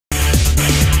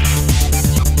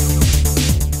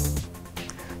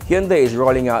Hyundai is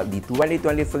rolling out the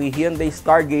 2023 Hyundai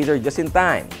Stargazer just in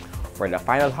time for the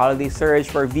final holiday surge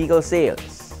for vehicle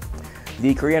sales.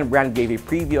 The Korean brand gave a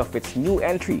preview of its new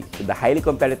entry to the highly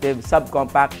competitive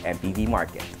subcompact MPV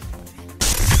market.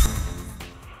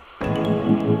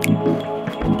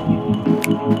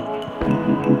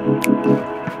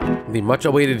 The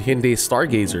much-awaited Hyundai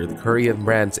Stargazer, the Korean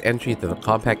brand's entry to the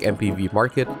compact MPV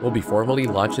market, will be formally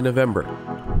launched in November.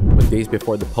 But days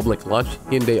before the public launch,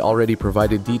 Hyundai already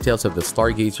provided details of the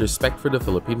Stargazer spec for the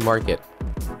Philippine market.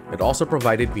 It also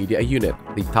provided media unit,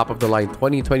 the top-of-the-line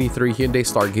 2023 Hyundai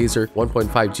Stargazer 1.5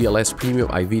 GLS Premium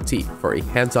IVT, for a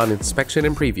hands-on inspection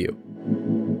and preview.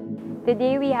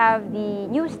 Today we have the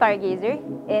new Stargazer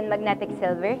in magnetic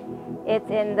silver.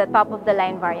 It's in the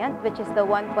top-of-the-line variant, which is the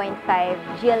 1.5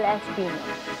 GLS Premium.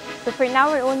 So for now,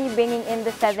 we're only bringing in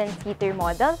the 7-seater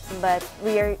model, but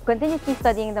we are continuously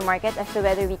studying the market as to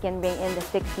whether we can bring in the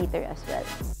 6-seater as well.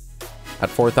 At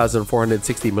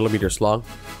 4,460mm long,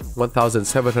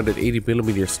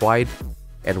 1,780mm wide,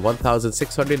 and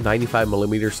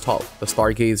 1,695mm tall, the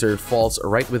Stargazer falls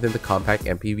right within the compact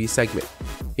MPV segment.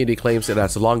 Hyundai claims it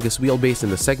has the longest wheelbase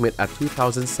in the segment at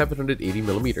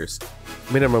 2,780mm.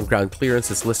 Minimum ground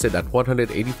clearance is listed at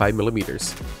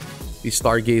 185mm. The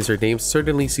Stargazer name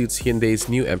certainly suits Hyundai's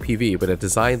new MPV with a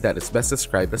design that is best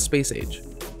described as space age.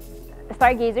 The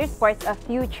Stargazer sports a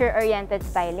future-oriented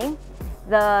styling.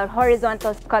 The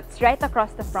horizontal cuts right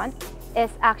across the front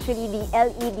is actually the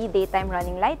LED daytime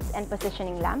running lights and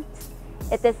positioning lamps.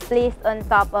 It is placed on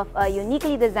top of a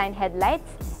uniquely designed headlights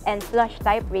and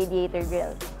flush-type radiator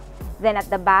grille. Then at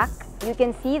the back, you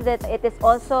can see that it is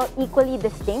also equally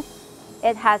distinct.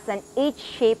 It has an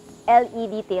H-shaped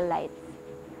LED taillights.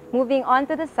 Moving on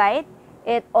to the side,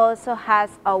 it also has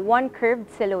a one-curved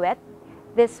silhouette.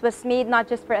 This was made not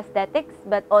just for aesthetics,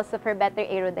 but also for better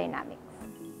aerodynamics.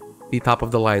 The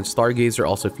top-of-the-line Stargazer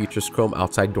also features chrome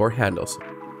outside door handles,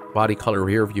 body color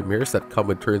rear view mirrors that come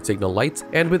with turn signal lights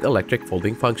and with electric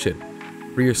folding function,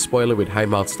 rear spoiler with high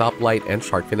mount stoplight and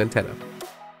shark fin antenna.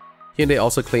 Hyundai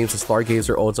also claims the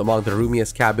Stargazer owns among the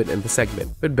roomiest cabin in the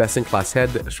segment, with best-in-class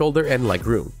head, shoulder, and leg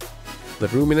room. The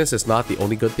roominess is not the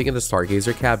only good thing in the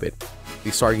Stargazer cabin.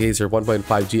 The Stargazer 1.5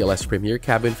 GLS Premier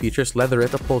cabin features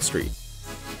leatherette upholstery.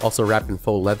 Also wrapped in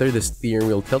faux leather, the steering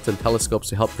wheel tilts and telescopes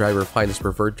to help driver find his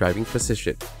preferred driving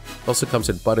position. It also comes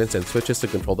with buttons and switches to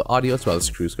control the audio as well as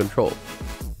cruise control.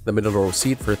 The middle row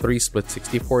seat for 3 split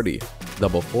 60-40,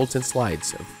 double folds and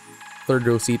slides. Third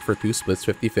row seat for 2 splits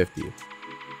 50-50.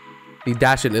 The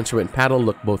dash and instrument panel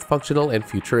look both functional and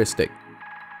futuristic.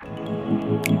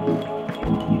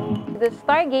 The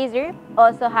Stargazer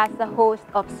also has a host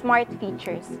of smart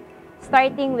features,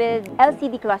 starting with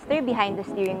LCD cluster behind the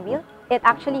steering wheel. It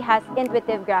actually has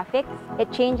intuitive graphics.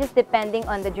 It changes depending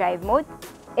on the drive mode.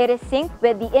 It is synced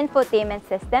with the infotainment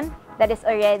system that is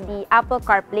already Apple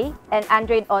CarPlay and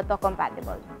Android Auto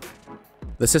compatible.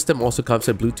 The system also comes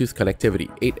with Bluetooth connectivity,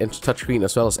 8-inch touchscreen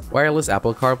as well as wireless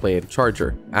Apple CarPlay and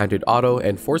charger, Android Auto,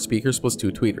 and 4 speakers plus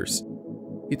 2 tweeters.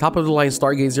 The top-of-the-line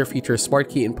Stargazer features smart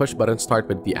key and push-button start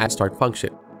with the Add Start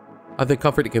function. Other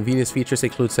comfort and convenience features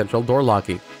include central door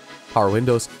locking, power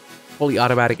windows, fully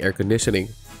automatic air conditioning,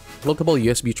 multiple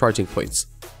USB charging points.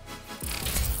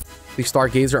 The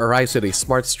Stargazer arrives with a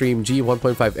SmartStream G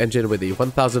 1.5 engine with a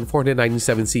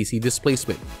 1,497cc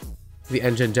displacement. The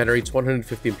engine generates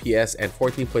 115 PS and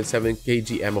 14.7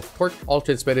 kgm of torque, all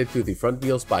transmitted through the front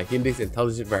wheels by Hyundai's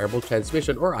Intelligent Variable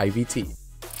Transmission or IVT.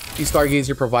 The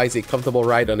Stargazer provides a comfortable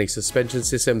ride on a suspension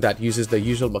system that uses the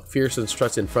usual McPherson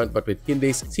struts in front but with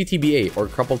Hyundai's CTBA or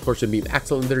crumpled torsion beam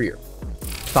axle in the rear.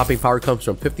 Stopping power comes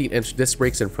from 15-inch disc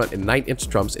brakes in front and 9-inch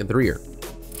drums in the rear.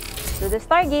 So the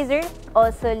Stargazer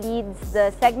also leads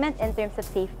the segment in terms of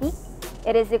safety.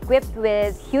 It is equipped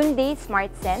with Hyundai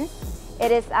Smart Sense.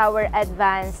 It is our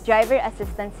advanced driver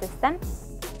assistance system.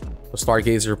 The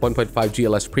Stargazer 1.5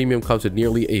 GLS Premium comes with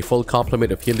nearly a full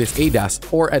complement of Hyundai's ADAS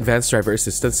or Advanced Driver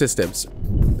Assistance Systems.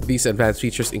 These advanced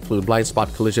features include blind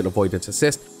spot collision avoidance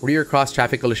assist, rear cross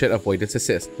traffic collision avoidance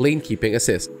assist, lane keeping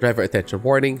assist, driver attention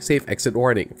warning, safe exit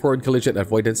warning, forward collision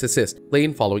avoidance assist,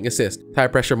 lane following assist, tire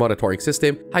pressure monitoring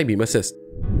system, high beam assist.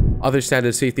 Other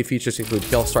standard safety features include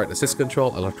hill start assist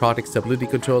control, electronic stability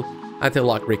control,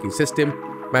 anti-lock braking system,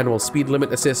 manual speed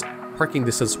limit assist, parking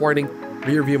distance warning,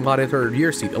 rear view monitor,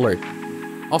 rear seat alert.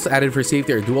 Also added for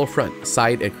safety are dual front,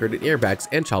 side, and curtain airbags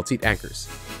and child seat anchors.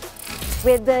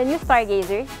 With the new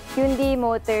Stargazer, Hyundai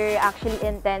Motor actually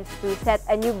intends to set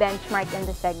a new benchmark in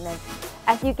the segment.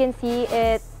 As you can see,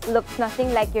 it looks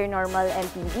nothing like your normal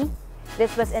MPV.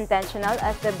 This was intentional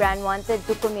as the brand wanted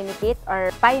to communicate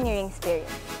our pioneering spirit.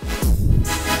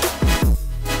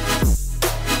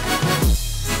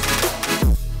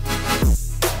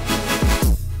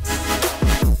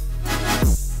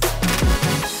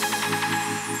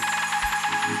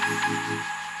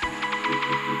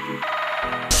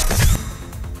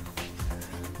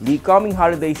 The coming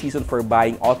holiday season for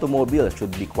buying automobiles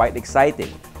should be quite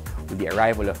exciting, with the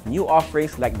arrival of new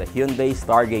offerings like the Hyundai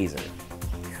Stargazer.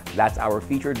 That's our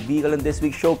featured vehicle in this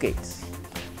week's showcase,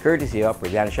 courtesy of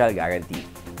Prudential Guarantee.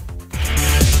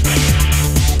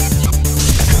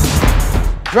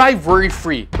 Drive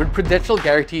worry-free with Prudential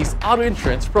Guarantee's auto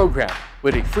insurance program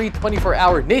with a free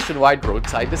 24-hour nationwide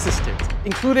roadside assistance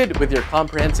included with your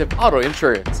comprehensive auto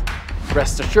insurance.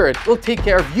 Rest assured, we'll take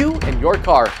care of you and your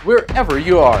car wherever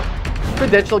you are.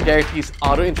 Prudential Guarantee's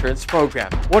auto insurance program,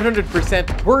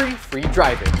 100% worry-free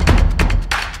driving.